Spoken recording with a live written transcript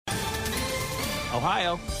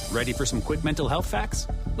Ohio, ready for some quick mental health facts?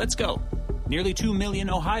 Let's go. Nearly 2 million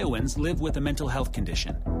Ohioans live with a mental health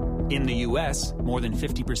condition. In the U.S., more than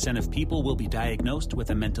 50% of people will be diagnosed with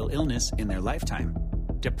a mental illness in their lifetime.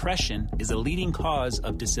 Depression is a leading cause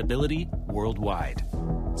of disability worldwide.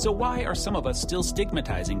 So why are some of us still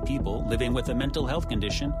stigmatizing people living with a mental health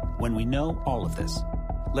condition when we know all of this?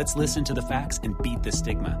 Let's listen to the facts and beat the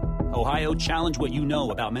stigma. Ohio, challenge what you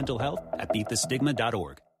know about mental health at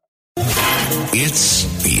beatthestigma.org.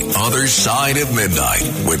 It's The Other Side of Midnight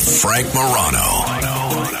with Frank Morano.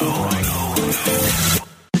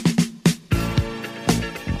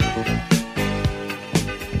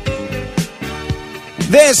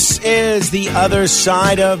 This is The Other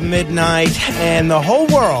Side of Midnight, and the whole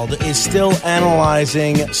world is still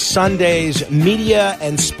analyzing Sunday's media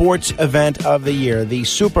and sports event of the year, the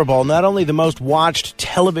Super Bowl. Not only the most watched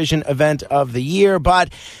television event of the year,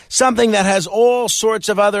 but something that has all sorts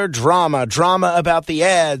of other drama. Drama about the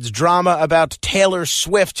ads, drama about Taylor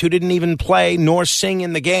Swift, who didn't even play nor sing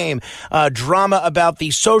in the game, drama about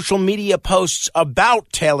the social media posts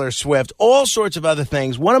about Taylor Swift, all sorts of other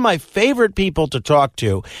things. One of my favorite people to talk to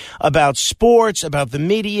about sports, about the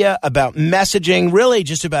media, about messaging, really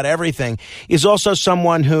just about everything, is also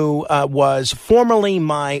someone who was formerly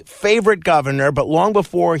my favorite governor, but long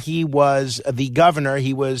before he was the governor,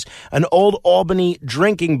 he was an old Albany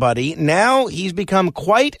drinking buddy. Now he's become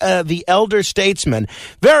quite the elder statesman.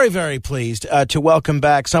 Very, very pleased to welcome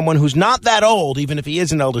back someone who's not that old, even if he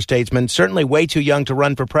is an elder statesman, certainly way too young to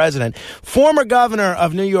run for president. Former governor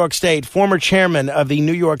of New York State, former chairman of the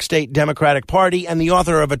New York State Democratic Party, and the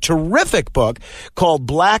author of a terrific book called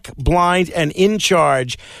Black, Blind, and in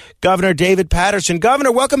Charge, Governor David Paterson.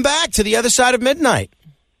 Governor, welcome back to The Other Side of Midnight.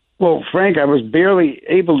 Well, Frank, I was barely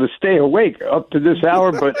able to stay awake up to this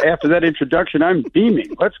hour, but after that introduction, I'm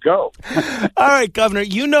beaming. Let's go. All right, Governor,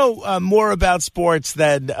 you know more about sports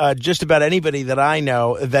than just about anybody that I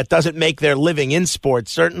know that doesn't make their living in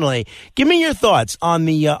sports, certainly. Give me your thoughts on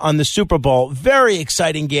the Super Bowl. Very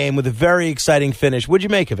exciting game with a very exciting finish. What'd you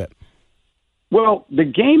make of it? Well, the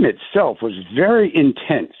game itself was very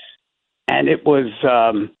intense, and it was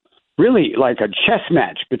really like a chess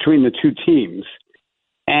match between the two teams.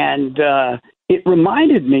 And it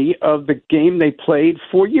reminded me of the game they played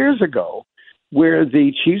 4 years ago, where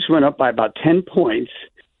the Chiefs went up by about 10 points,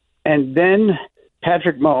 and then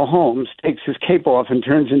Patrick Mahomes takes his cape off and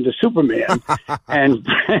turns into Superman and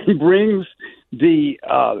brings the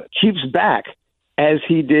Chiefs back as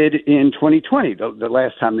he did in 2020, the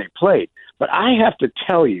last time they played. But I have to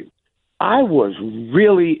tell you, I was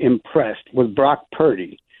really impressed with Brock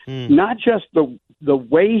Purdy. Not just the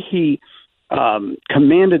way he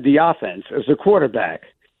commanded the offense as a quarterback,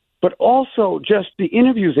 but also just the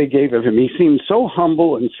interviews they gave of him. He seemed so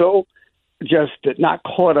humble and so just not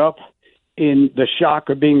caught up in the shock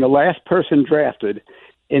of being the last person drafted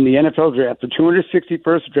in the NFL draft, the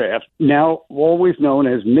 261st draft, now always known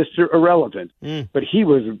as Mr. Irrelevant. But he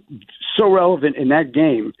was so relevant in that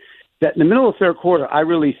game that in the middle of the third quarter, I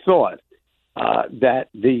really thought that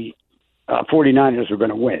the 49ers were going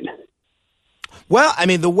to win. Well, I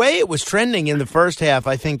mean, the way it was trending in the first half,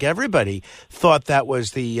 I think everybody thought that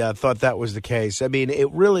was the case. I mean,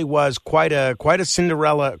 it really was quite a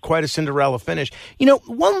Cinderella finish. You know,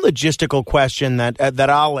 one logistical question that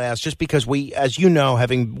I'll ask, just because we, as you know,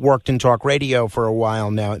 having worked in talk radio for a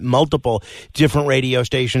while now at multiple different radio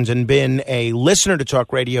stations and been a listener to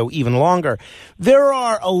talk radio even longer, there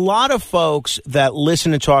are a lot of folks that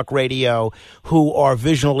listen to talk radio who are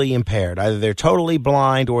visually impaired. Either they're totally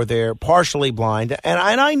blind or they're partially blind. And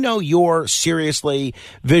I know you're seriously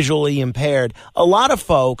visually impaired. A lot of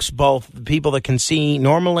folks, both people that can see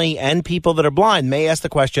normally and people that are blind, may ask the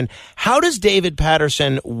question, how does David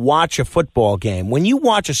Paterson watch a football game? When you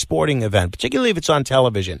watch a sporting event, particularly if it's on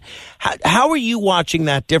television, how are you watching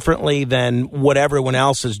that differently than what everyone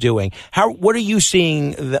else is doing? What are you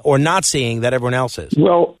seeing or not seeing that everyone else is?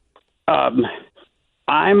 Well,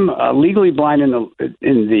 I'm legally blind in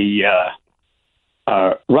the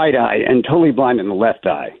right eye and totally blind in the left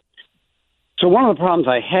eye. So one of the problems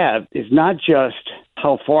I have is not just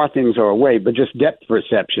how far things are away, but just depth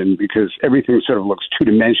perception, because everything sort of looks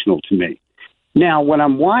two-dimensional to me. Now, when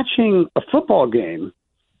I'm watching a football game,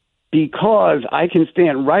 because I can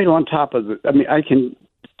stand right on top of I can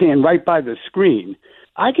stand right by the screen,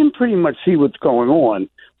 I can pretty much see what's going on,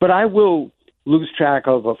 but I will lose track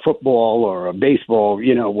of a football or a baseball,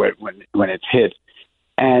 when it's hit.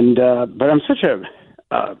 And but I'm such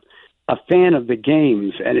a fan of the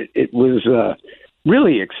games, and it was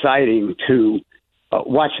really exciting to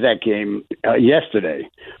watch that game yesterday.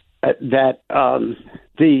 That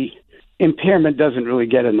the impairment doesn't really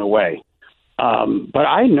get in the way. But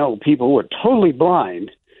I know people who are totally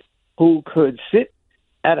blind who could sit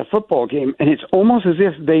at a football game, and it's almost as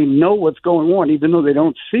if they know what's going on, even though they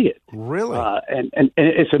don't see it. Really? And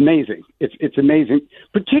it's amazing. It's amazing,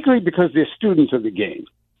 particularly because they're students of the game.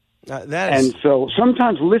 And so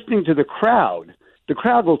sometimes listening to the crowd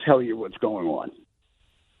will tell you what's going on.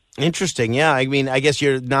 Interesting. Yeah. I mean, I guess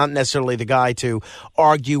you're not necessarily the guy to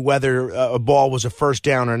argue whether a ball was a first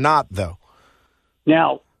down or not, though.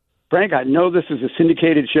 Now, Frank, I know this is a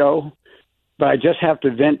syndicated show, but I just have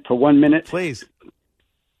to vent for 1 minute. Please.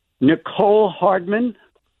 Nicole Hardman,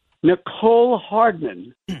 the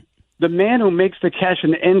man who makes the catch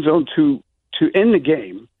in the end zone to end the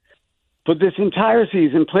game, for this entire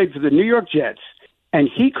season played for the New York Jets, and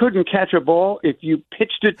he couldn't catch a ball if you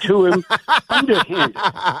pitched it to him underhanded.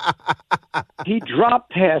 He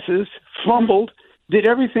dropped passes, fumbled, did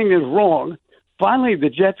everything that's wrong. Finally,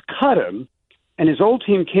 the Jets cut him, and his old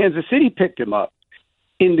team, Kansas City, picked him up.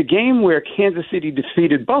 In the game where Kansas City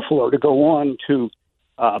defeated Buffalo to go on to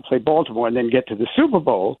play Baltimore and then get to the Super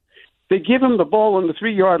Bowl, they give him the ball on the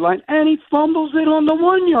 3-yard line, and he fumbles it on the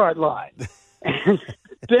 1-yard line. And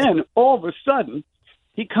then, all of a sudden,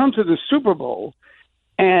 he comes to the Super Bowl,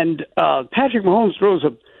 and Patrick Mahomes throws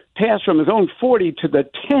a pass from his own 40 to the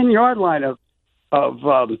 10-yard line of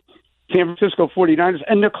San Francisco 49ers,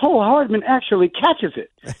 and Nicole Hardman actually catches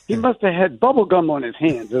it. He must have had bubble gum on his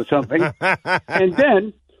hands or something. And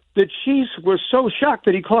then the Chiefs were so shocked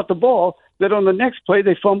that he caught the ball that on the next play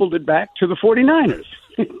they fumbled it back to the 49ers.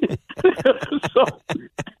 So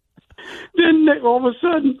then all of a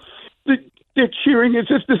sudden they're cheering as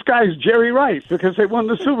if this guy's Jerry Rice because they won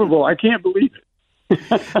the Super Bowl. I can't believe it.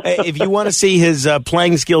 If you want to see his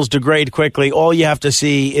playing skills degrade quickly, all you have to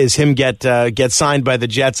see is him get signed by the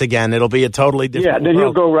Jets again. It'll be a totally different. Yeah, then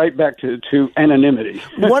he'll go right back to anonymity.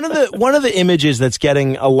 One of the images that's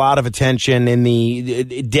getting a lot of attention in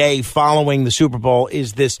the day following the Super Bowl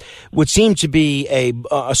is this what seemed to be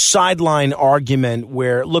a sideline argument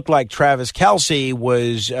where it looked like Travis Kelce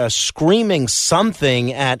was screaming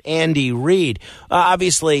something at Andy Reid.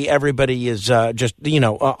 Obviously, everybody is just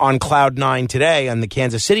on cloud nine today on the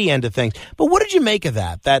Kansas City end of things. But what did you make of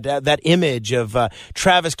that image of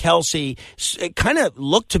Travis Kelce? It kind of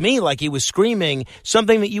looked to me like he was screaming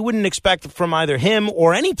something that you wouldn't expect from either him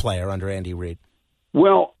or any player under Andy Reid.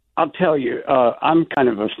 Well, I'll tell you, I'm kind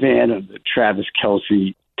of a fan of the Travis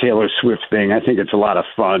Kelce, Taylor Swift thing. I think it's a lot of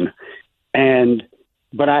fun.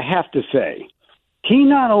 But I have to say, he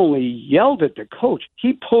not only yelled at the coach,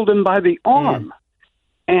 he pulled him by the arm.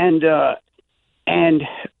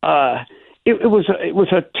 It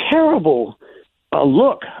was a terrible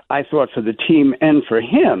look, I thought, for the team and for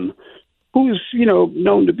him, who's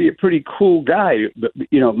known to be a pretty cool guy,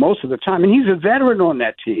 most of the time, and he's a veteran on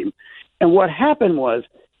that team. And what happened was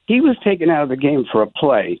he was taken out of the game for a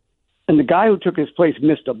play, and the guy who took his place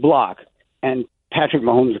missed a block, and Patrick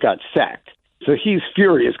Mahomes got sacked. So he's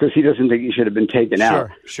furious because he doesn't think he should have been taken out.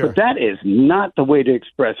 Sure. But that is not the way to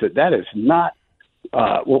express it. That is not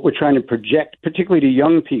what we're trying to project, particularly to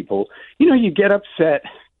young people. You get upset,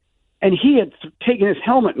 and he had taken his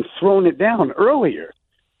helmet and thrown it down earlier.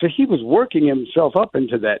 So he was working himself up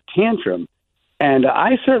into that tantrum. And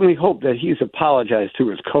I certainly hope that he's apologized to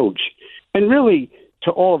his coach and really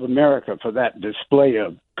to all of America for that display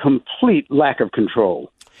of complete lack of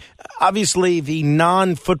control. Obviously, the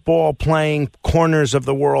non-football playing corners of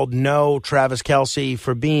the world know Travis Kelce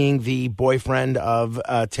for being the boyfriend of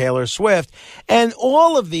Taylor Swift. And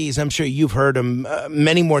all of these, I'm sure you've heard them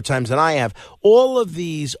many more times than I have, all of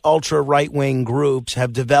these ultra-right-wing groups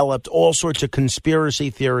have developed all sorts of conspiracy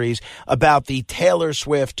theories about the Taylor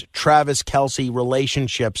Swift-Travis Kelce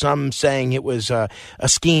relationship. Some saying it was a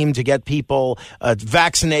scheme to get people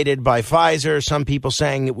vaccinated by Pfizer. Some people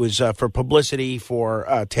saying it was for publicity for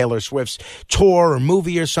Taylor Swift's tour or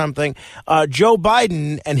movie or something. Joe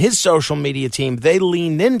Biden and his social media team, they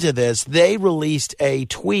leaned into this. They released a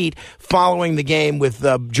tweet following the game with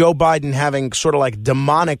Joe Biden having sort of like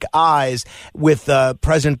demonic eyes with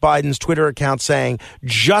President Biden's Twitter account saying,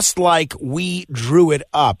 just like we drew it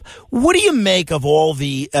up. What do you make of all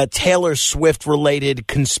the Taylor Swift-related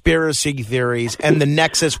conspiracy theories and the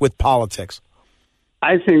nexus with politics?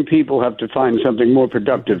 I think people have to find something more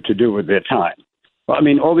productive to do with their time. I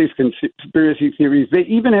mean, all these conspiracy theories, they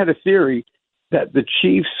even had a theory that the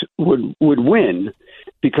Chiefs would win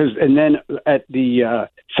because, and then at the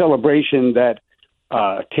celebration that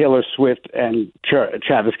Taylor Swift and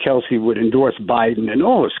Travis Kelce would endorse Biden and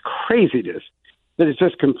all this craziness that is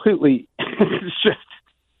just completely,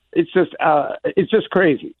 it's just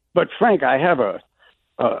crazy. But Frank, I have a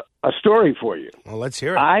story for you. Well, let's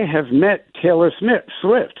hear it. I have met Taylor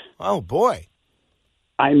Swift. Oh, boy.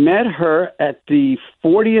 I met her at the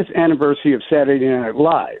 40th anniversary of Saturday Night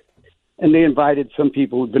Live, and they invited some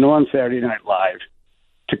people who'd been on Saturday Night Live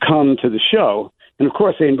to come to the show. And, of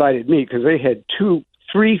course, they invited me because they had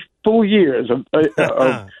 3 full years of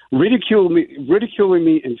ridiculing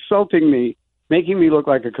me, insulting me, making me look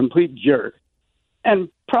like a complete jerk. And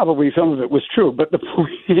probably some of it was true. But the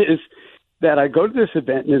point is that I go to this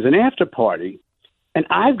event, and there's an after party, and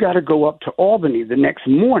I've got to go up to Albany the next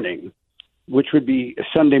morning, which would be a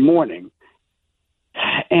Sunday morning.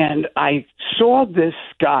 And I saw this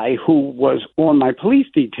guy who was on my police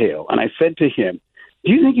detail, and I said to him,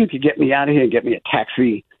 do you think you could get me out of here and get me a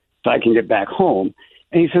taxi so I can get back home?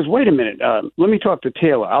 And he says, wait a minute, let me talk to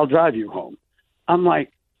Taylor. I'll drive you home. I'm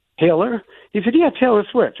like, Taylor? He said, yeah, Taylor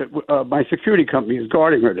Swift. My security company is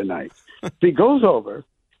guarding her tonight. So he goes over,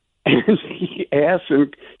 and he asks,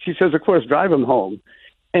 and she says, of course, drive him home.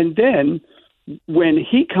 And then when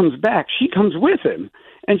he comes back, she comes with him.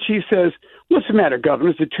 And she says, what's the matter,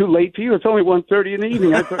 Governor? Is it too late for you? It's only 1:30 in the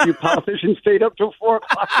evening. I thought you politicians stayed up till 4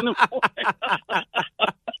 o'clock in the morning.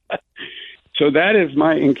 So that is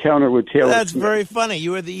my encounter with Taylor That's Swift. Very funny.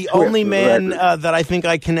 You are the only man that I think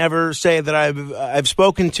I can ever say that I've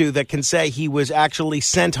spoken to that can say he was actually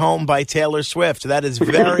sent home by Taylor Swift. That is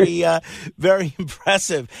very, very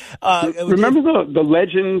impressive. Remember the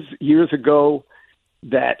legends years ago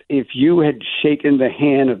that if you had shaken the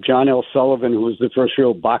hand of John L. Sullivan, who was the first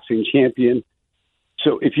real boxing champion,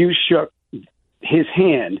 so if you shook his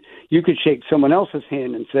hand, you could shake someone else's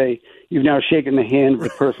hand and say, you've now shaken the hand of the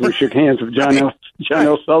person who shook hands with John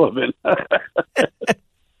L. Sullivan.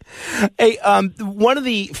 Hey, one of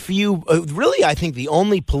the few, really, I think the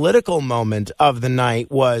only political moment of the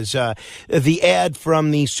night was the ad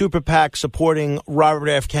from the Super PAC supporting Robert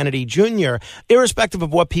F. Kennedy Jr. Irrespective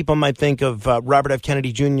of what people might think of Robert F.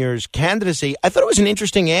 Kennedy Jr.'s candidacy, I thought it was an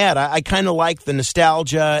interesting ad. I kind of like the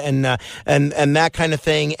nostalgia and that kind of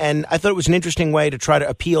thing, and I thought it was an interesting way to try to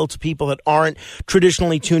appeal to people that aren't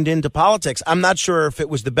traditionally tuned into politics. I'm not sure if it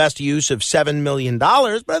was the best use of $7 million, but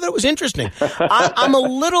I thought it was interesting. I'm a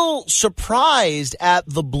little surprised at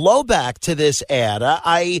the blowback to this ad.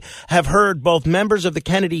 I have heard both members of the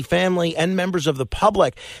Kennedy family and members of the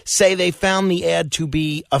public say they found the ad to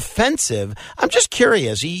be offensive. I'm just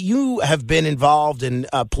curious. You have been involved in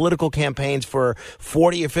political campaigns for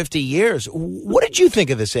 40 or 50 years. What did you think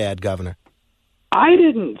of this ad, Governor? I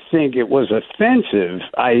didn't think it was offensive.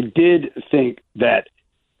 I did think that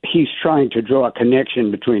he's trying to draw a connection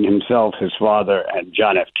between himself, his father, and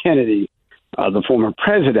John F. Kennedy, the former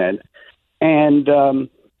president. And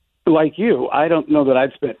like you, I don't know that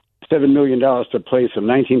I'd spent $7 million to play some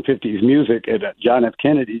 1950s music at a John F.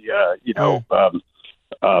 Kennedy,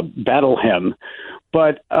 battle hymn.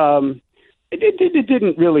 But it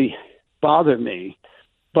didn't really bother me.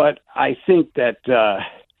 But I think that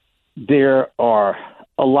there are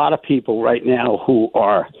a lot of people right now who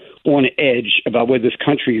are on edge about where this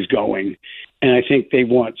country is going. And I think they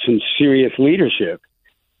want some serious leadership.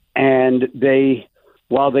 And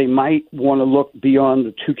while they might want to look beyond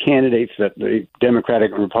the two candidates that the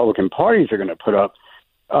Democratic and Republican parties are going to put up,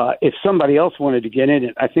 if somebody else wanted to get in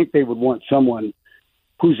it, I think they would want someone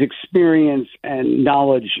whose experience and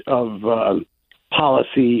knowledge of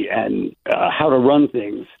policy and how to run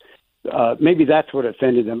things, maybe that's what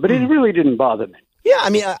offended them. But it really didn't bother me. Yeah,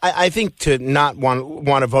 I mean, I think to not want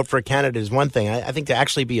to vote for a candidate is one thing. I think to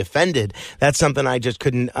actually be offended, that's something I just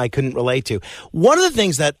couldn't relate to. One of the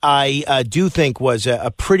things that I do think was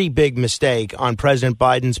a pretty big mistake on President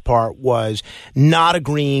Biden's part was not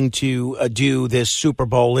agreeing to do this Super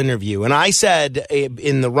Bowl interview. And I said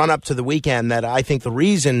in the run-up to the weekend that I think the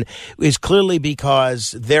reason is clearly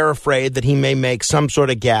because they're afraid that he may make some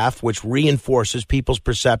sort of gaffe, which reinforces people's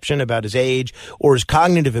perception about his age or his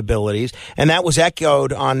cognitive abilities. And that was echoed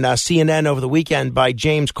on CNN over the weekend by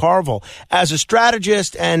James Carville. As a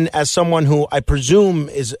strategist and as someone who I presume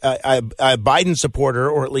is a Biden supporter,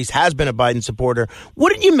 or at least has been a Biden supporter,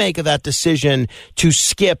 what did you make of that decision to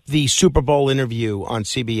skip the Super Bowl interview on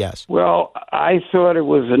CBS? Well, I thought it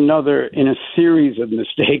was another in a series of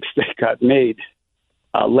mistakes that got made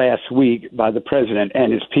last week by the president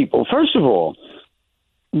and his people. First of all,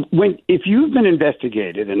 if you've been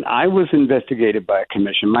investigated, and I was investigated by a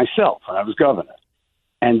commission myself when I was governor,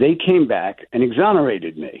 and they came back and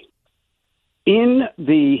exonerated me. In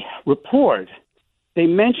the report, they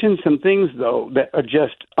mentioned some things, though, that are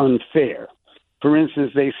just unfair. For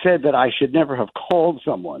instance, they said that I should never have called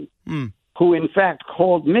someone who, in fact,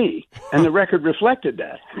 called me, and the record reflected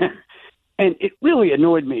that. And it really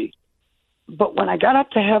annoyed me. But when I got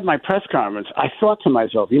up to have my press conference, I thought to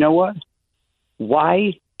myself, you know what?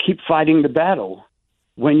 Why keep fighting the battle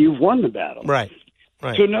when you've won the battle? Right.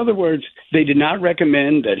 Right. So in other words, they did not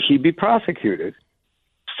recommend that he be prosecuted.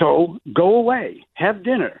 So go away, have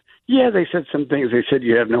dinner. Yeah, they said some things. They said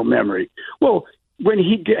you have no memory. Well, when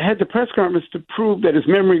he had the press conference to prove that his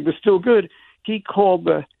memory was still good, he called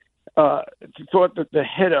thought that the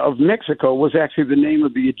head of Mexico was actually the name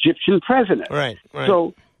of the Egyptian president. Right.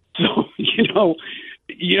 So you know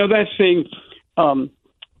that thing.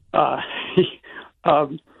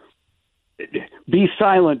 Be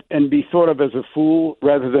silent and be thought of as a fool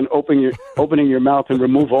rather than opening your mouth and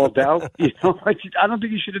remove all doubt. I don't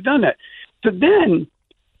think you should have done that. So then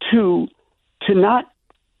to not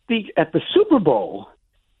speak at the Super Bowl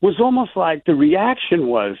was almost like the reaction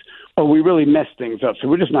was, oh, we really messed things up, so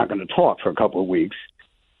we're just not going to talk for a couple of weeks.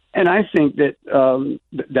 And I think that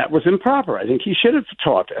that was improper. I think he should have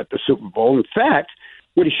talked at the Super Bowl. In fact,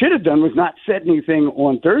 what he should have done was not said anything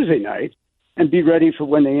on Thursday night and be ready for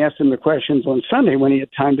when they asked him the questions on Sunday when he had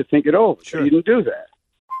time to think it over. Sure. He didn't do that.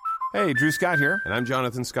 Hey, Drew Scott here, and I'm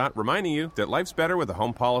Jonathan Scott, reminding you that life's better with a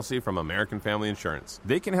home policy from American Family Insurance.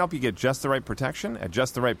 They can help you get just the right protection at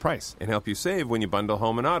just the right price and help you save when you bundle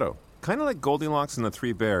home and auto. Kind of like Goldilocks and the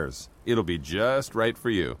Three Bears. It'll be just right for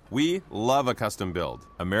you. We love a custom build.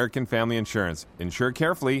 American Family Insurance. Insure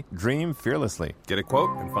carefully, dream fearlessly. Get a quote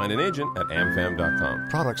and find an agent at amfam.com.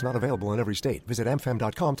 Products not available in every state. Visit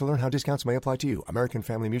amfam.com to learn how discounts may apply to you. American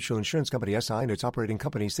Family Mutual Insurance Company, SI, and its operating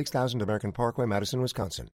company, 6000 American Parkway, Madison,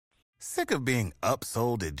 Wisconsin. Sick of being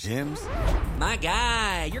upsold at gyms? My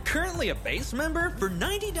guy, you're currently a base member? For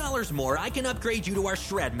 $90 more, I can upgrade you to our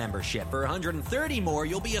Shred membership. For $130 more,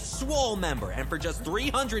 you'll be a Swole member. And for just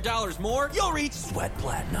 $300 more, you'll reach Sweat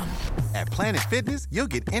Platinum. At Planet Fitness, you'll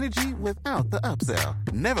get energy without the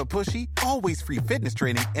upsell. Never pushy, always free fitness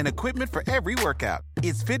training and equipment for every workout.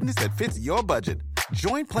 It's fitness that fits your budget.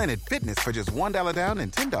 Join Planet Fitness for just $1 down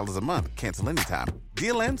and $10 a month. Cancel anytime.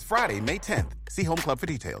 Deal ends Friday, May 10th. See Home Club for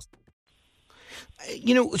details.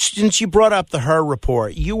 Since you brought up the Her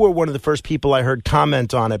report, you were one of the first people I heard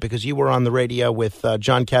comment on it because you were on the radio with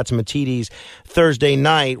John Catsimatidis Thursday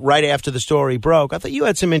night right after the story broke. I thought you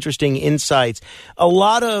had some interesting insights. A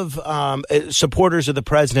lot of supporters of the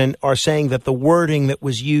president are saying that the wording that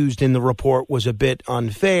was used in the report was a bit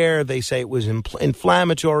unfair. They say it was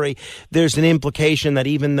inflammatory. There's an implication that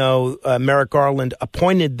even though Merrick Garland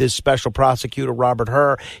appointed this special prosecutor, Robert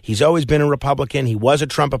Hur, he's always been a Republican. He was a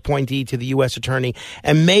Trump appointee to the U.S. attorney.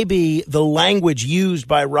 And maybe the language used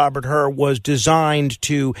by Robert Hur was designed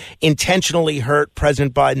to intentionally hurt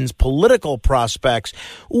President Biden's political prospects.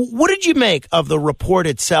 What did you make of the report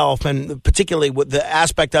itself, and particularly with the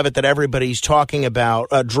aspect of it that everybody's talking about,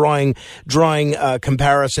 drawing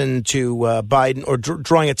comparison to Biden, or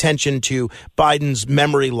drawing attention to Biden's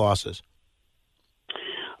memory losses?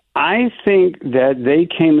 I think that they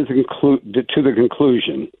came to the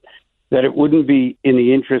conclusion that it wouldn't be in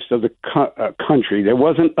the interest of the country. There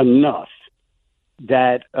wasn't enough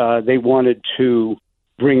that they wanted to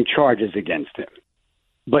bring charges against him.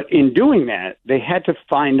 But in doing that, they had to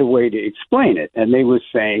find a way to explain it. And they were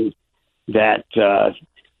saying that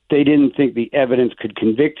they didn't think the evidence could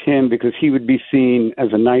convict him because he would be seen as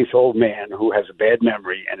a nice old man who has a bad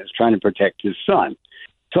memory and is trying to protect his son.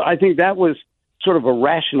 So I think that was sort of a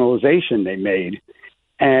rationalization they made.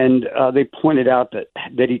 And they pointed out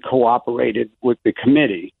that he cooperated with the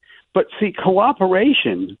committee. But see,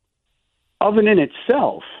 cooperation of and in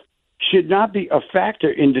itself should not be a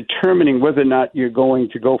factor in determining whether or not you're going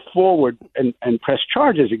to go forward and press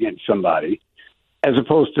charges against somebody, as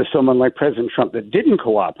opposed to someone like President Trump that didn't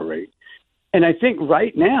cooperate. And I think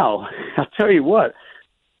right now, I'll tell you what,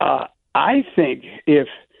 I think if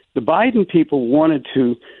the Biden people wanted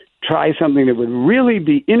to try something that would really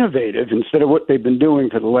be innovative instead of what they've been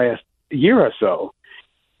doing for the last year or so,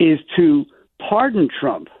 is to pardon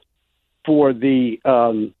Trump for the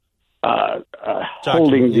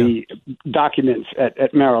holding the documents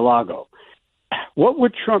at Mar-a-Lago. What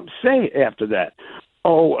would Trump say after that?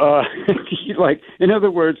 In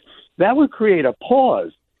other words, that would create a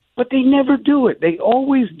pause. But they never do it. They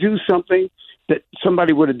always do something that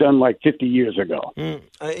somebody would have done like 50 years ago.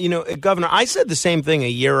 Governor, I said the same thing a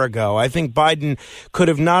year ago. I think Biden could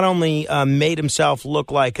have not only made himself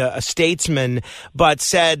look like a statesman, but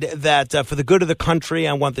said that for the good of the country,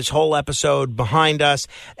 I want this whole episode behind us,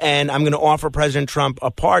 and I'm going to offer President Trump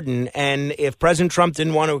a pardon. And if President Trump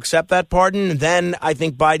didn't want to accept that pardon, then I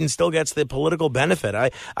think Biden still gets the political benefit.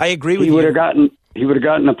 I agree with you. He would have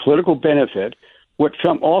gotten a political benefit. What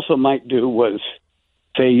Trump also might do was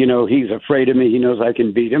say, he's afraid of me. He knows I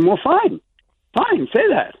can beat him. Well, fine, say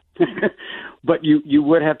that. But you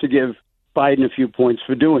would have to give Biden a few points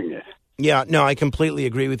for doing it. Yeah, no, I completely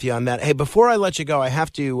agree with you on that. Hey, before I let you go, I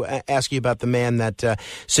have to ask you about the man that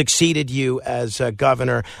succeeded you as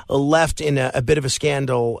governor, left in a bit of a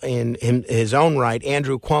scandal in his own right,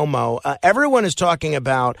 Andrew Cuomo. Everyone is talking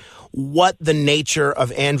about what the nature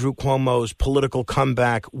of Andrew Cuomo's political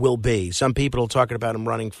comeback will be. Some people are talking about him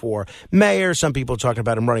running for mayor. Some people are talking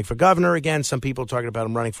about him running for governor again. Some people are talking about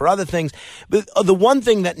him running for other things. But the one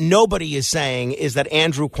thing that nobody is saying is that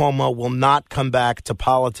Andrew Cuomo will not come back to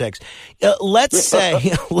politics. Let's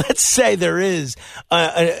say there is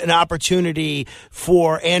an opportunity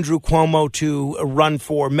for Andrew Cuomo to run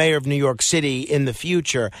for mayor of New York City in the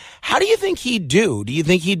future. How do you think he'd do? Do you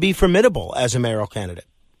think he'd be formidable as a mayoral candidate?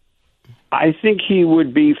 I think he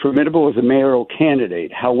would be formidable as a mayoral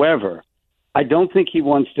candidate. However, I don't think he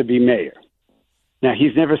wants to be mayor. Now,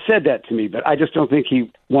 he's never said that to me, but I just don't think he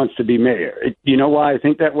wants to be mayor. You know why I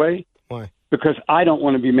think that way? Why? Because I don't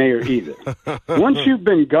want to be mayor either. Once you've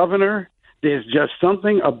been governor, there's just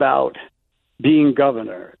something about being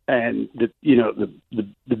governor and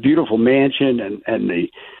the beautiful mansion and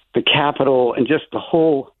the Capitol and just the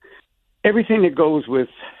whole everything that goes with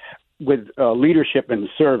leadership and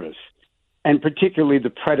service. And particularly the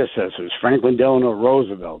predecessors, Franklin Delano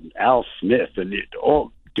Roosevelt, and Al Smith, and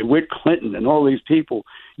DeWitt Clinton, and all these people.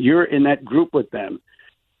 You're in that group with them.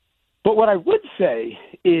 But what I would say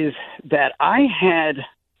is that I had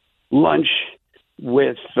lunch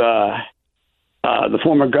with the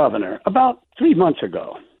former governor about 3 months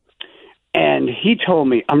ago, and he told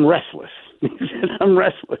me, I'm restless. He said, I'm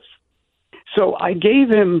restless. So I gave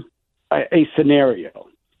him a scenario.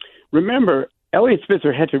 Remember, Eliot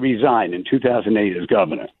Spitzer had to resign in 2008 as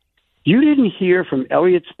governor. You didn't hear from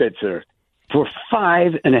Eliot Spitzer for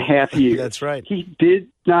 5.5 years. That's right. He did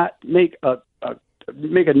not make a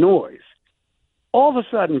noise. All of a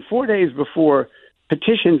sudden, 4 days before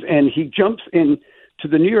petitions, and he jumps in to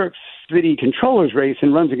the New York City controller's race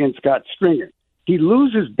and runs against Scott Stringer. He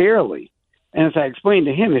loses barely. And as I explained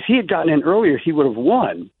to him, if he had gotten in earlier, he would have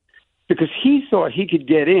won because he thought he could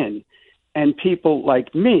get in and people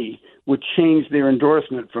like me would change their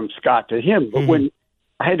endorsement from Scott to him. But when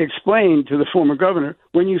I had explained to the former governor,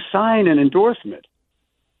 when you sign an endorsement,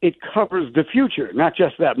 it covers the future, not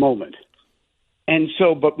just that moment. And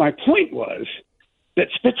so, but my point was that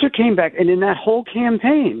Spitzer came back, and in that whole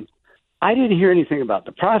campaign, I didn't hear anything about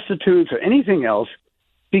the prostitutes or anything else,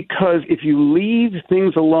 because if you leave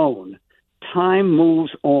things alone, time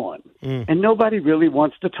moves on, and nobody really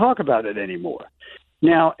wants to talk about it anymore.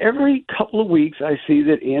 Now, every couple of weeks, I see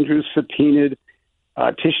that Andrew's subpoenaed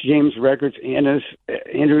Tish James Records.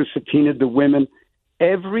 Andrew subpoenaed the women.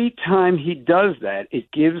 Every time he does that,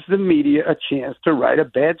 it gives the media a chance to write a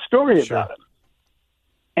bad story about him.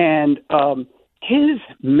 And his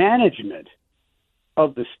management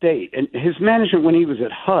of the state, and his management when he was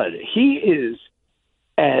at HUD, he is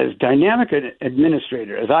as dynamic an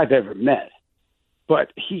administrator as I've ever met.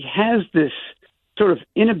 But he has this sort of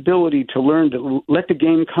inability to learn to let the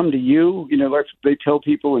game come to you. You know, like they tell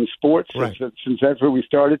people in sports, right, since that's where we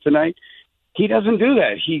started tonight. He doesn't do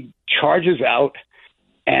that. He charges out,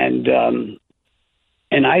 and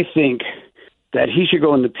I think that he should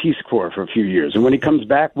go in the Peace Corps for a few years. And when he comes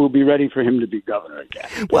back, we'll be ready for him to be governor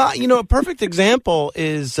again. Well, you know, a perfect example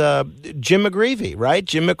is Jim McGreevey, right?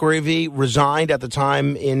 Jim McGreevey resigned at the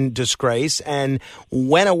time in disgrace and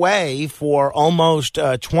went away for almost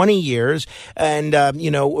 20 years and,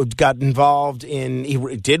 got involved in, he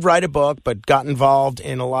did write a book, but got involved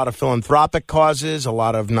in a lot of philanthropic causes, a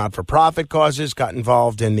lot of not-for-profit causes, got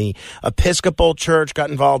involved in the Episcopal Church, got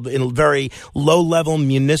involved in very low-level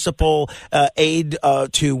municipal aid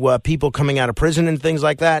to people coming out of prison and things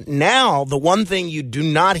like that. Now, the one thing you do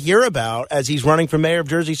not hear about as he's running for mayor of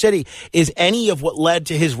Jersey City is any of what led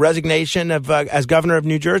to his resignation of as governor of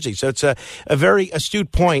New Jersey. So it's a very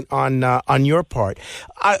astute point on your part.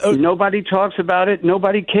 Nobody talks about it.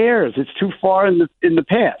 Nobody cares. It's too far in the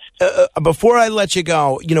past. Before I let you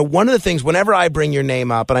go, you know, one of the things, whenever I bring your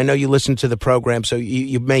name up, and I know you listen to the program, so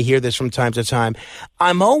you may hear this from time to time,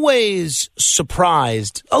 I'm always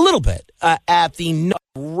surprised a little bit at the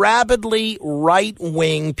rabidly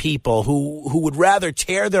right-wing people who would rather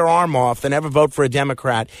tear their arm off than ever vote for a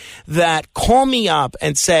Democrat that call me up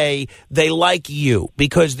and say they like you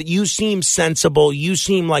because you seem sensible, you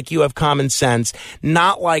seem like you have common sense,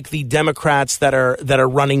 not like the Democrats that are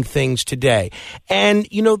running things today. And,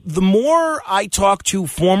 you know, the more I talk to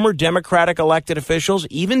former Democratic elected officials,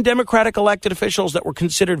 even Democratic elected officials that were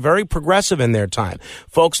considered very progressive in their time,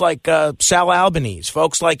 folks like Sal Albanese,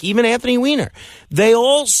 folks like even Anthony Weiner, they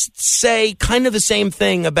all say kind of the same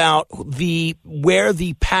thing about where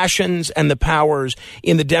the passions and the powers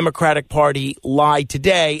in the Democratic Party lie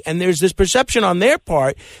today. And there's this perception on their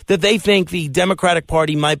part that they think the Democratic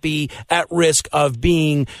Party might be at risk of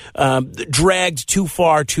being dragged too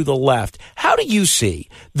far to the left. How do you see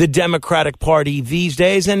the Democratic Party these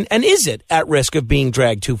days, and is it at risk of being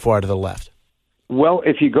dragged too far to the left? Well,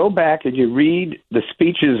 if you go back and you read the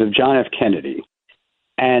speeches of John F. Kennedy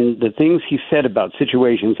and the things he said about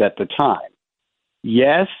situations at the time,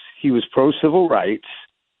 yes, he was pro-civil rights.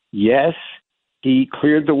 Yes, he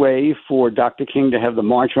cleared the way for Dr. King to have the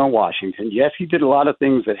March on Washington. Yes, he did a lot of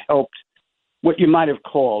things that helped what you might have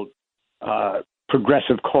called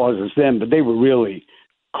progressive causes then, but they were really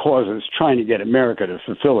causes trying to get America to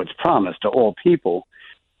fulfill its promise to all people.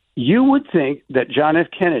 You would think that John F.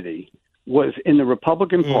 Kennedy was in the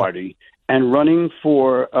Republican Party and running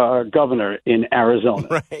for governor in Arizona.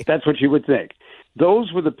 Right. That's what you would think.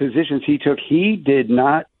 Those were the positions he took. He did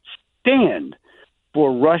not stand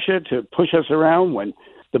for Russia to push us around when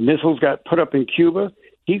the missiles got put up in Cuba.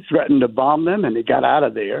 He threatened to bomb them, and they got out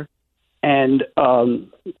of there. And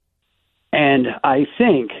I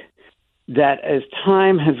think that as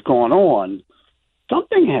time has gone on,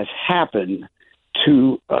 something has happened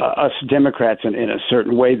to us Democrats in a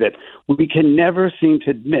certain way that we can never seem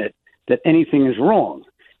to admit that anything is wrong.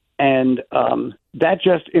 And that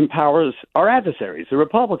just empowers our adversaries, the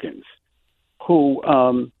Republicans, who,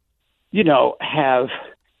 have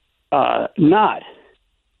not,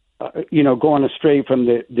 gone astray from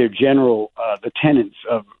their general, the tenets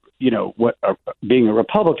of, what being a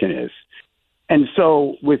Republican is. And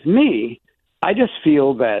so with me, I just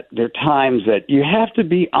feel that there are times that you have to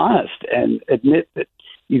be honest and admit that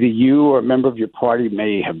either you or a member of your party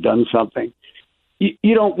may have done something.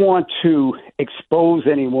 You don't want to expose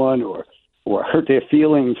anyone or hurt their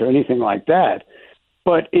feelings or anything like that.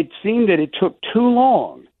 But it seemed that it took too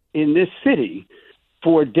long in this city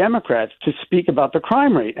for Democrats to speak about the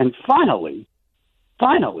crime rate. And finally,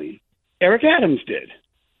 Eric Adams did.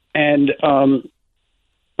 And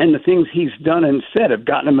the things he's done and said have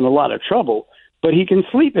gotten him in a lot of trouble, but he can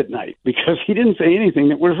sleep at night because he didn't say anything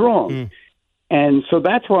that was wrong. And so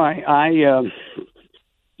that's why I,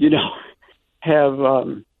 have,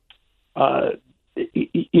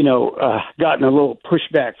 gotten a little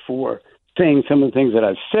pushback for saying some of the things that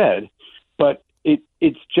I've said, but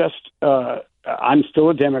it's just, I'm still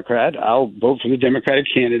a Democrat. I'll vote for the Democratic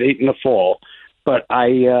candidate in the fall, but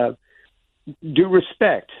I do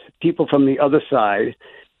respect people from the other side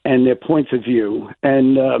and their points of view,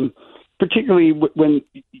 and particularly when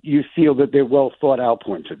you feel that they're well thought out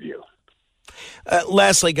points of view.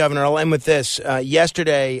 Lastly, Governor, I'll end with this.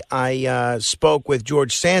 Yesterday, I spoke with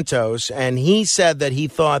George Santos, and he said that he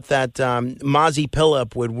thought that Mazi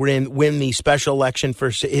Pilip would win the special election for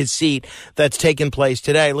his seat that's taken place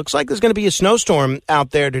today. Looks like there's going to be a snowstorm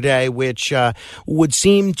out there today, which would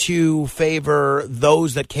seem to favor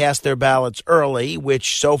those that cast their ballots early,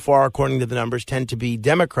 which so far, according to the numbers, tend to be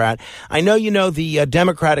Democrat. I know you know the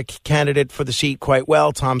Democratic candidate for the seat quite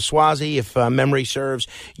well, Tom Suozzi. If memory serves,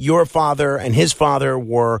 your father and his father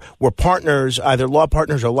were partners, either law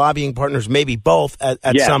partners or lobbying partners, maybe both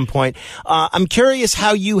at some point. I'm curious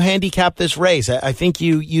how you handicap this race. I think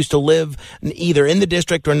you used to live either in the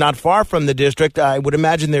district or not far from the district. I would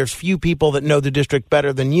imagine there's few people that know the district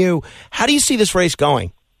better than you. How do you see this race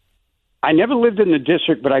going? I never lived in the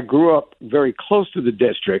district, but I grew up very close to the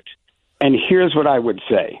district. And here's what I would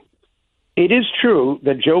say. It is true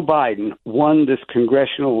that Joe Biden won this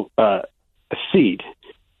congressional seat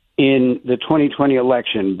in the 2020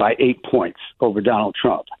 election by 8 points over Donald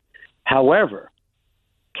Trump. However,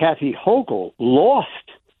 Kathy Hochul lost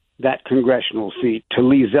that congressional seat to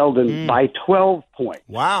Lee Zeldin by 12 points.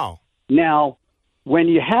 Wow. Now, when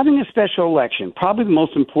you're having a special election, probably the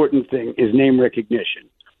most important thing is name recognition.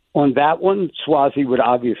 On that one, Suozzi would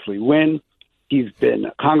obviously win. He's been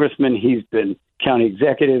a congressman. He's been county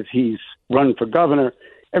executive. He's run for governor.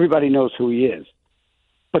 Everybody knows who he is.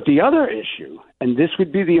 But the other issue, and this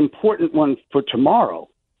would be the important one for tomorrow,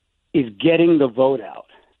 is getting the vote out.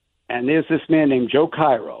 And there's this man named Joe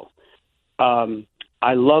Cairo.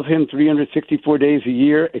 I love him 364 days a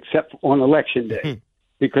year, except on Election Day,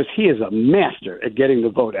 because he is a master at getting the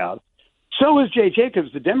vote out. So is Jay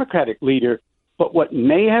Jacobs, the Democratic leader. But what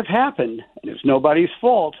may have happened, and it's nobody's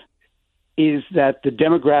fault, is that the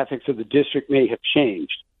demographics of the district may have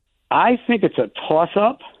changed. I think it's a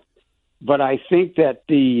toss-up. But I think that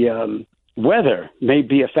the weather may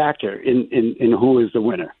be a factor in who is the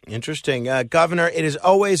winner. Interesting. Governor, it is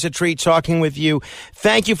always a treat talking with you.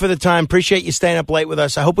 Thank you for the time. Appreciate you staying up late with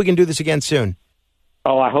us. I hope we can do this again soon.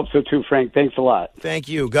 Oh, I hope so too, Frank. Thanks a lot. Thank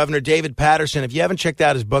you. Governor David Paterson. If you haven't checked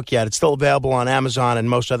out his book yet, it's still available on Amazon and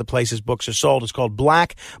most other places books are sold. It's called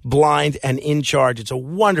Black, Blind, and In Charge. It's a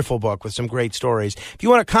wonderful book with some great stories. If you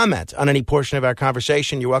want to comment on any portion of our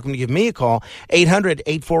conversation, you're welcome to give me a call,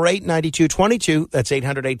 800-848-9222. That's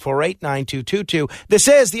 800-848-9222. This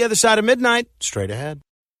is The Other Side of Midnight. Straight ahead.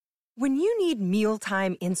 When you need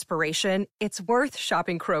mealtime inspiration, it's worth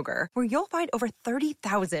shopping Kroger, where you'll find over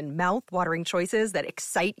 30,000 mouth-watering choices that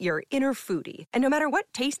excite your inner foodie. And no matter what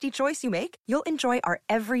tasty choice you make, you'll enjoy our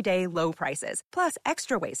everyday low prices, plus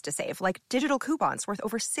extra ways to save, like digital coupons worth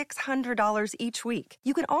over $600 each week.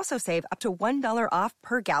 You can also save up to $1 off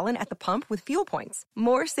per gallon at the pump with fuel points.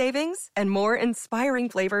 More savings and more inspiring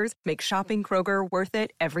flavors make shopping Kroger worth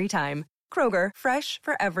it every time. Kroger, fresh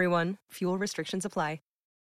for everyone. Fuel restrictions apply.